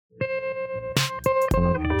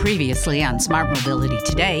Previously on Smart Mobility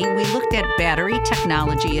Today, we looked at battery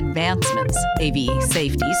technology advancements, AV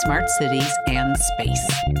safety, smart cities, and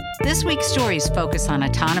space. This week's stories focus on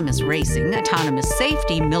autonomous racing, autonomous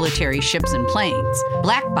safety, military ships and planes,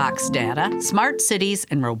 black box data, smart cities,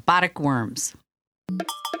 and robotic worms.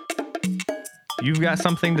 You've got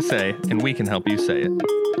something to say, and we can help you say it.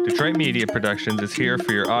 Detroit Media Productions is here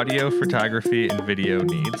for your audio, photography, and video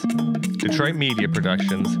needs.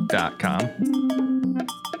 DetroitMediaProductions.com.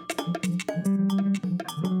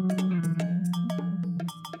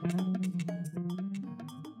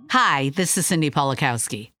 Hi, this is Cindy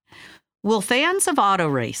Polakowski. Will fans of auto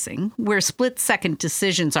racing, where split-second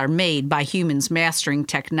decisions are made by humans mastering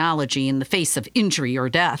technology in the face of injury or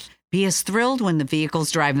death, be as thrilled when the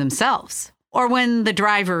vehicles drive themselves? Or when the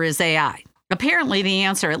driver is AI? Apparently, the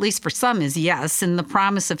answer, at least for some, is yes, and the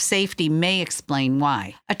promise of safety may explain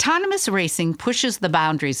why. Autonomous racing pushes the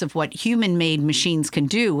boundaries of what human-made machines can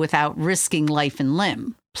do without risking life and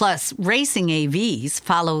limb. Plus, racing AVs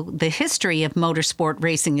follow the history of motorsport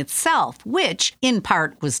racing itself, which, in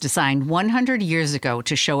part, was designed 100 years ago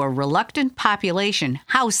to show a reluctant population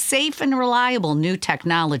how safe and reliable new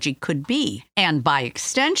technology could be, and by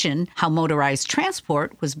extension, how motorized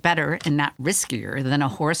transport was better and not riskier than a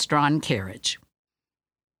horse-drawn carriage.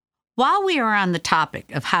 While we are on the topic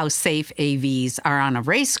of how safe AVs are on a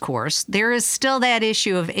race course, there is still that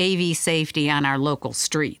issue of AV safety on our local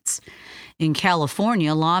streets. In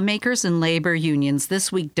California, lawmakers and labor unions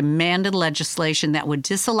this week demanded legislation that would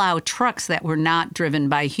disallow trucks that were not driven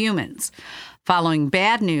by humans, following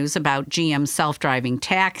bad news about GM self-driving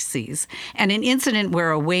taxis and an incident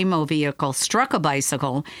where a Waymo vehicle struck a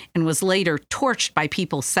bicycle and was later torched by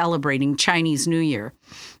people celebrating Chinese New Year.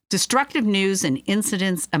 Destructive news and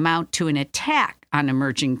incidents amount to an attack on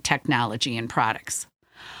emerging technology and products.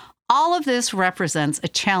 All of this represents a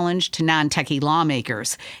challenge to non-techie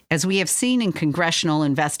lawmakers, as we have seen in congressional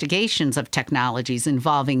investigations of technologies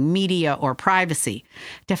involving media or privacy,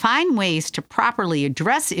 to find ways to properly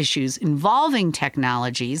address issues involving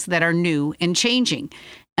technologies that are new and changing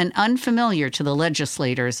and unfamiliar to the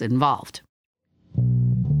legislators involved.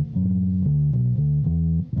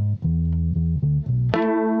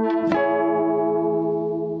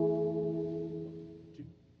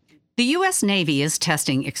 The U.S. Navy is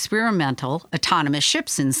testing experimental autonomous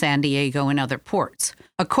ships in San Diego and other ports.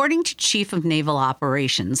 According to Chief of Naval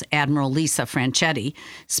Operations, Admiral Lisa Franchetti,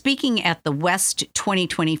 speaking at the West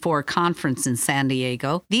 2024 conference in San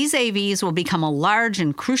Diego, these AVs will become a large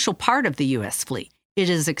and crucial part of the U.S. fleet. It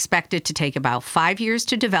is expected to take about 5 years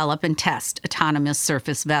to develop and test autonomous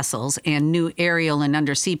surface vessels and new aerial and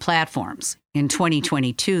undersea platforms. In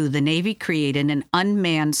 2022, the Navy created an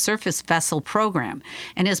unmanned surface vessel program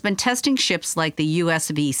and has been testing ships like the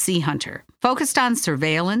USV Sea Hunter, focused on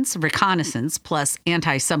surveillance, reconnaissance, plus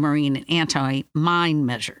anti-submarine and anti-mine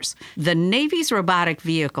measures. The Navy's robotic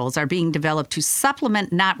vehicles are being developed to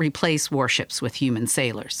supplement, not replace, warships with human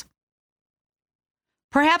sailors.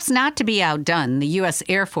 Perhaps not to be outdone, the U.S.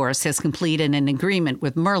 Air Force has completed an agreement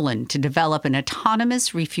with Merlin to develop an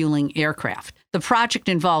autonomous refueling aircraft. The project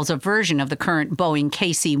involves a version of the current Boeing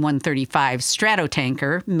KC-135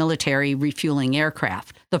 Stratotanker military refueling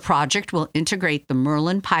aircraft. The project will integrate the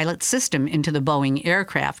Merlin pilot system into the Boeing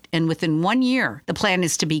aircraft, and within 1 year, the plan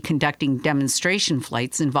is to be conducting demonstration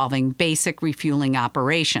flights involving basic refueling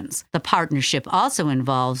operations. The partnership also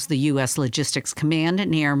involves the U.S. Logistics Command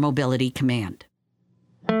and Air Mobility Command.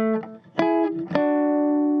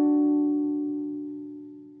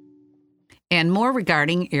 And more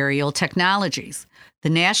regarding aerial technologies.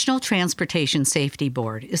 The National Transportation Safety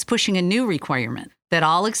Board is pushing a new requirement that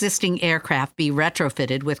all existing aircraft be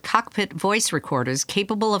retrofitted with cockpit voice recorders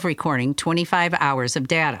capable of recording 25 hours of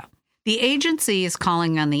data. The agency is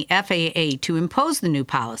calling on the FAA to impose the new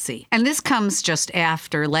policy, and this comes just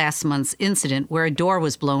after last month's incident where a door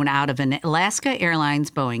was blown out of an Alaska Airlines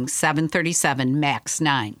Boeing 737 MAX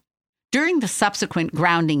 9. During the subsequent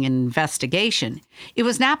grounding and investigation, it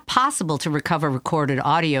was not possible to recover recorded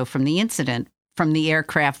audio from the incident from the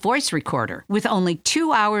aircraft voice recorder. With only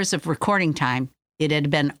 2 hours of recording time, it had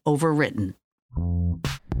been overwritten.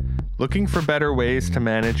 Looking for better ways to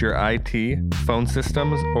manage your IT, phone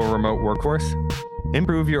systems, or remote workforce?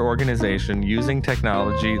 Improve your organization using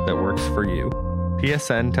technology that works for you.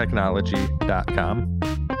 psntechnology.com.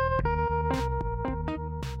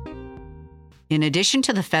 In addition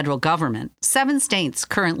to the federal government, 7 states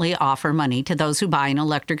currently offer money to those who buy an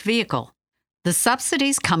electric vehicle. The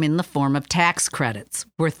subsidies come in the form of tax credits,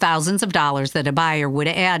 worth thousands of dollars that a buyer would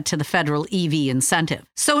add to the federal EV incentive.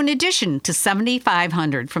 So in addition to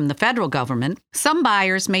 $7,500 from the federal government, some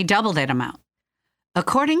buyers may double that amount.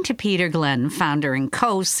 According to Peter Glenn, founder and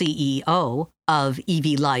co-CEO of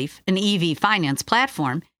EV Life, an EV finance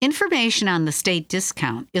platform, information on the state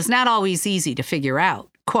discount is not always easy to figure out.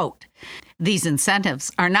 Quote, "These incentives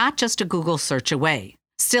are not just a Google search away.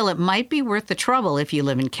 Still, it might be worth the trouble if you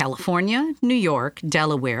live in California, New York,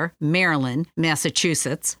 Delaware, Maryland,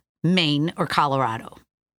 Massachusetts, Maine, or Colorado."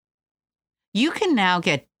 You can now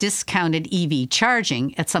get discounted EV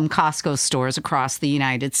charging at some Costco stores across the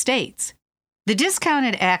United States. The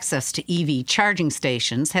discounted access to EV charging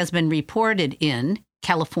stations has been reported in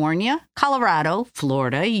California, Colorado,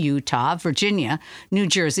 Florida, Utah, Virginia, New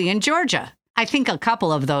Jersey, and Georgia. I think a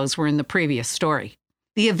couple of those were in the previous story.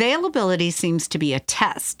 The availability seems to be a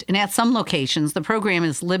test, and at some locations, the program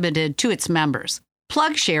is limited to its members.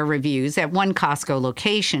 PlugShare reviews at one Costco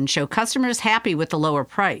location show customers happy with the lower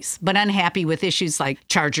price, but unhappy with issues like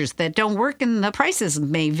chargers that don't work, and the prices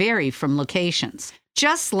may vary from locations,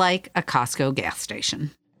 just like a Costco gas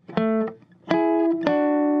station.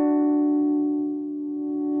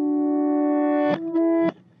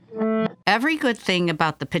 Every good thing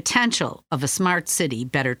about the potential of a smart city,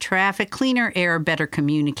 better traffic, cleaner air, better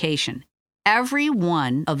communication. Every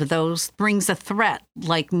one of those brings a threat,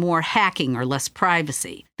 like more hacking or less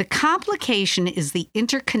privacy. The complication is the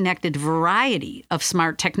interconnected variety of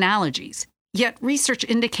smart technologies. Yet research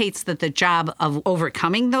indicates that the job of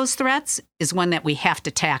overcoming those threats is one that we have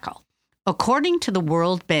to tackle. According to the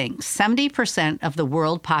World Bank, 70% of the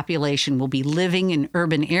world population will be living in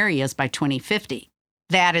urban areas by 2050.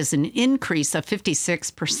 That is an increase of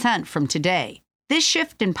 56% from today. This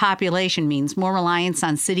shift in population means more reliance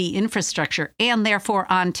on city infrastructure and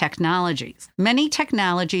therefore on technologies. Many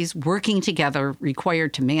technologies working together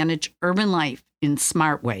required to manage urban life in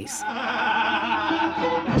smart ways.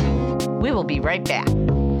 We will be right back. All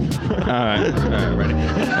right, ready.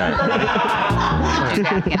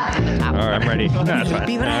 All right, I'm ready. No, that's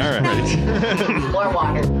fine. All right, ready. More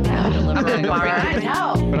water.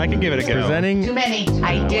 But I can give it a go. Presenting. Too many.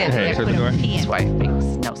 I did. Hey, shut the door. That's why it makes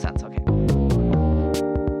no sense. Okay.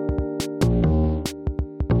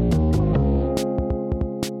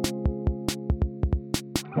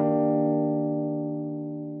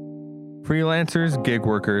 Freelancers, gig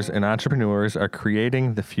workers, and entrepreneurs are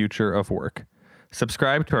creating the future of work.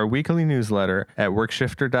 Subscribe to our weekly newsletter at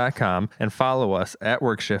workshifter.com and follow us at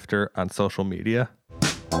Workshifter on social media.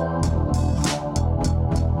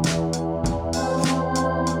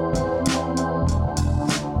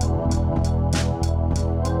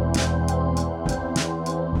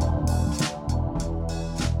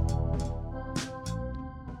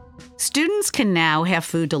 Students can now have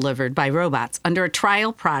food delivered by robots under a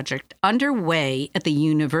trial project underway at the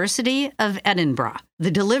University of Edinburgh.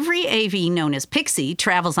 The delivery AV known as Pixie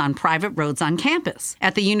travels on private roads on campus.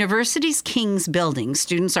 At the university's King's building,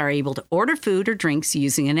 students are able to order food or drinks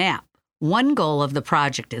using an app. One goal of the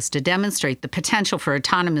project is to demonstrate the potential for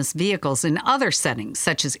autonomous vehicles in other settings,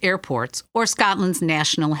 such as airports or Scotland's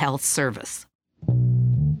National Health Service.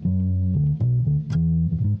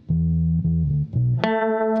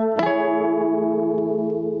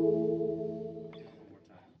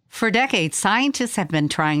 For decades, scientists have been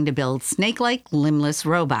trying to build snake-like limbless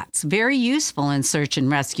robots, very useful in search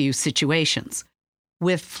and rescue situations.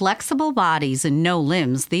 With flexible bodies and no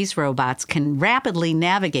limbs, these robots can rapidly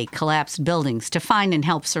navigate collapsed buildings to find and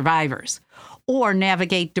help survivors, or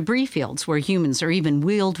navigate debris fields where humans or even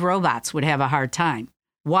wheeled robots would have a hard time.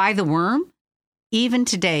 Why the worm? Even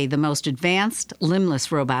today, the most advanced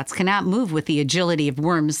limbless robots cannot move with the agility of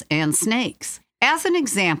worms and snakes. As an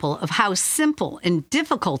example of how simple and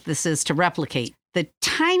difficult this is to replicate, the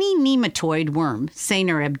tiny nematoid worm,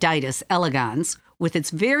 Caenorhabditis elegans, with its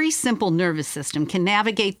very simple nervous system, can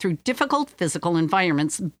navigate through difficult physical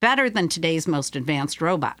environments better than today's most advanced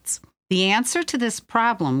robots. The answer to this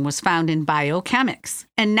problem was found in biochemics,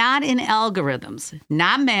 and not in algorithms.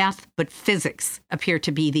 Not math, but physics appear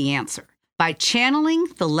to be the answer. By channeling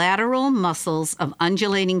the lateral muscles of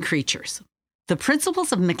undulating creatures. The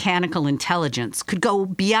principles of mechanical intelligence could go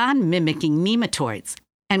beyond mimicking nematoids,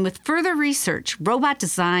 and with further research, robot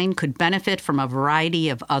design could benefit from a variety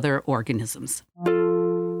of other organisms.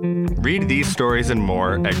 Read these stories and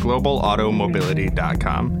more at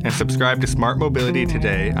globalautomobility.com and subscribe to Smart Mobility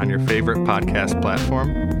Today on your favorite podcast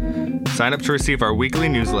platform. Sign up to receive our weekly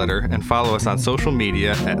newsletter and follow us on social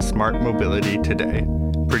media at Smart Mobility Today.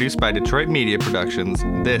 Produced by Detroit Media Productions,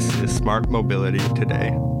 this is Smart Mobility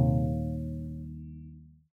Today.